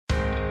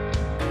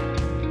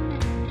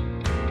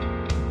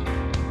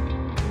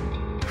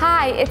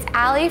Hi, it's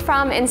Allie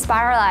from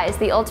Inspiralized,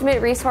 the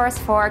ultimate resource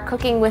for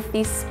cooking with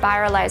the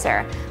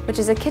Spiralizer, which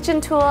is a kitchen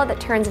tool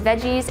that turns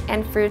veggies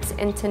and fruits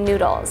into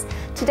noodles.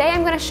 Today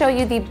I'm going to show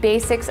you the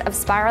basics of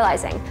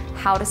spiralizing,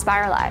 how to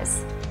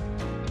spiralize.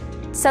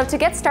 So to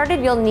get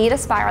started, you'll need a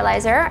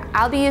spiralizer.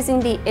 I'll be using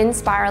the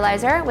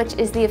Inspiralizer, which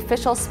is the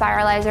official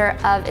spiralizer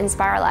of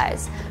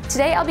Inspiralize.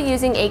 Today I'll be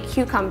using a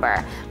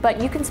cucumber,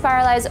 but you can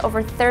spiralize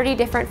over 30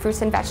 different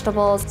fruits and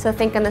vegetables. So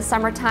think in the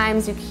summertime,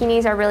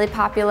 zucchinis are really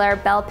popular,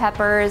 bell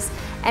peppers,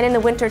 and in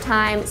the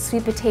wintertime,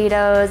 sweet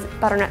potatoes,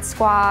 butternut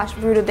squash,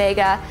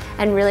 rutabaga,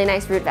 and really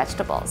nice root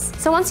vegetables.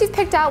 So once you've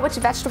picked out which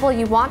vegetable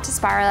you want to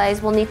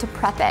spiralize, we'll need to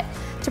prep it.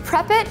 To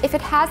prep it, if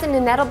it has an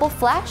inedible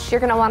flesh,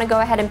 you're gonna wanna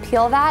go ahead and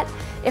peel that.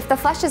 If the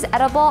flesh is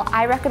edible,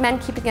 I recommend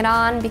keeping it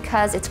on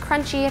because it's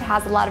crunchy, it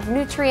has a lot of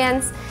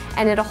nutrients,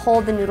 and it'll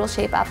hold the noodle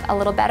shape up a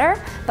little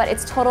better, but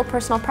it's total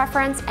personal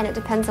preference and it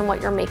depends on what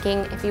you're making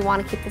if you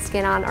wanna keep the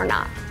skin on or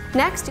not.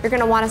 Next, you're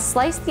gonna wanna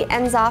slice the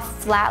ends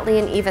off flatly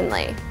and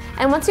evenly.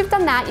 And once you've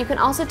done that, you can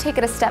also take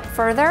it a step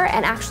further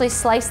and actually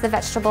slice the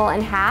vegetable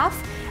in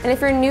half. And if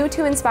you're new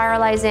to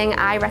Inspiralizing,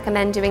 I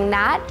recommend doing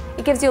that.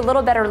 It gives you a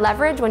little better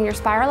leverage when you're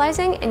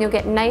spiralizing and you'll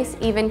get nice,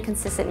 even,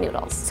 consistent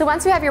noodles. So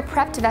once you have your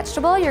prepped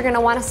vegetable, you're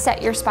gonna wanna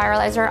set your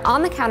spiralizer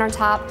on the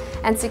countertop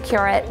and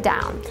secure it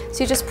down.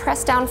 So you just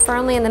press down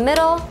firmly in the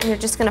middle and you're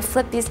just gonna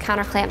flip these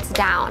counter clamps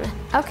down.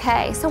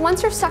 Okay, so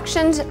once you're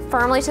suctioned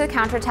firmly to the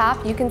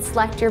countertop, you can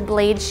select your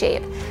blade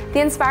shape. The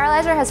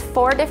Inspiralizer has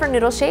 4 different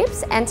noodle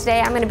shapes, and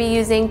today I'm gonna be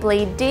using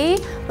blade D,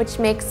 which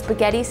makes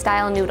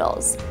spaghetti-style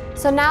noodles.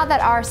 So now that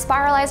our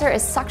spiralizer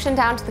is suctioned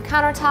down to the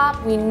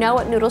countertop, we know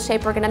what noodle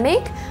shape we're gonna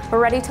make, we're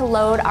ready to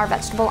load our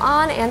vegetable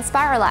on and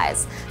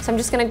spiralize. So I'm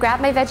just gonna grab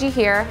my veggie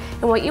here,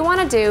 and what you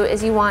wanna do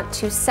is you want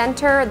to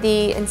center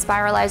the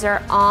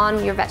Inspiralizer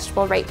on your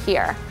vegetable right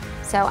here.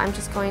 So I'm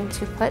just going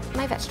to put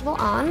my vegetable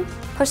on,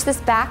 push this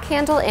back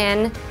handle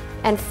in,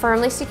 and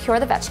firmly secure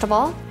the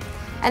vegetable.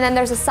 And then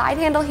there's a side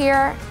handle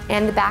here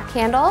and the back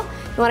handle.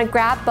 You wanna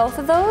grab both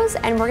of those,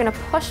 and we're gonna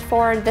push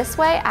forward this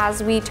way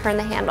as we turn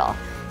the handle.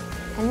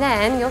 And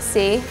then you'll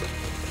see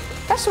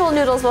vegetable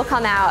noodles will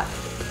come out.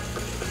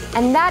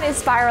 And that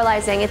is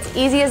spiralizing. It's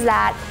easy as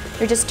that.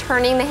 You're just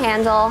turning the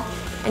handle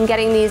and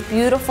getting these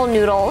beautiful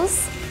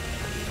noodles.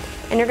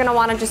 And you're gonna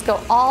wanna just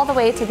go all the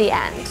way to the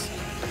end.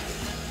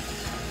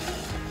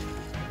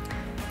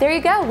 There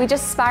you go, we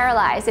just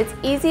spiralized. It's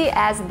easy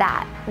as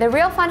that. The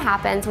real fun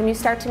happens when you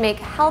start to make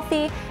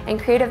healthy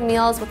and creative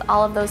meals with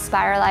all of those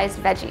spiralized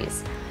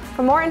veggies.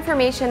 For more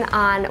information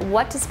on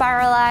what to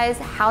spiralize,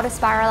 how to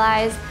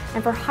spiralize,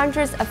 and for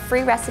hundreds of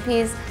free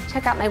recipes,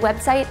 check out my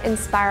website,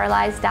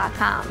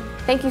 Inspiralized.com.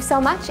 Thank you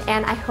so much,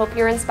 and I hope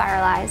you're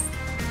Inspiralized.